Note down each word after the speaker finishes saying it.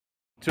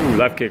2,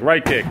 left kick,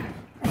 right kick.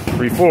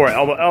 3, 4,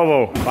 elbow,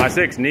 elbow. 5,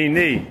 6, knee,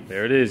 knee.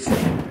 There it is.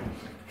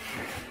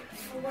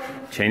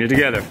 Chain it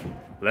together.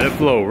 Let it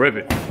flow, rip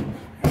it.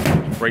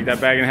 Break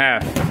that bag in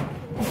half.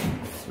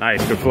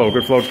 Nice, good flow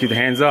to keep the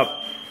hands up.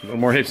 A little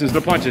more hips into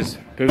the punches.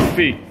 Good with the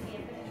feet.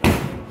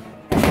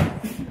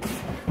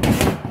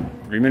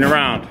 3-minute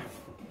round.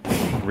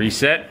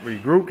 Reset,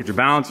 regroup, get your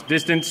balance,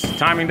 distance,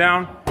 timing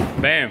down.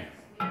 Bam.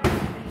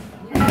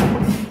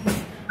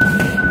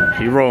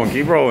 Keep rolling,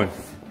 keep rolling.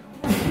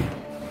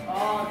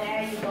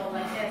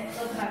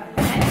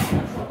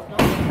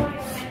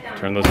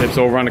 Turn those hips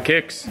over on the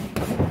kicks.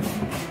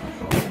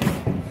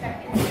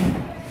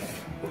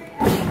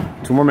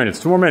 2 more minutes,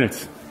 2 more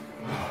minutes.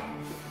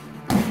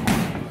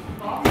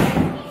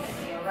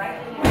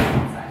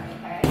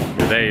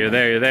 You're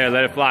there.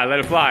 Let it fly, let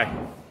it fly.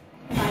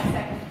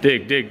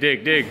 Dig, dig,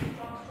 dig, dig.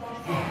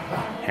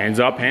 Hands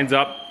up, hands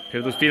up.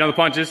 Pivot those feet on the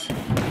punches.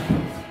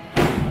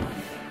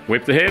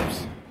 Whip the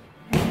hips.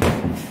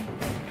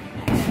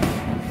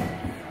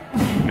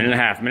 Minute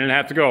and a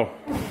half to go.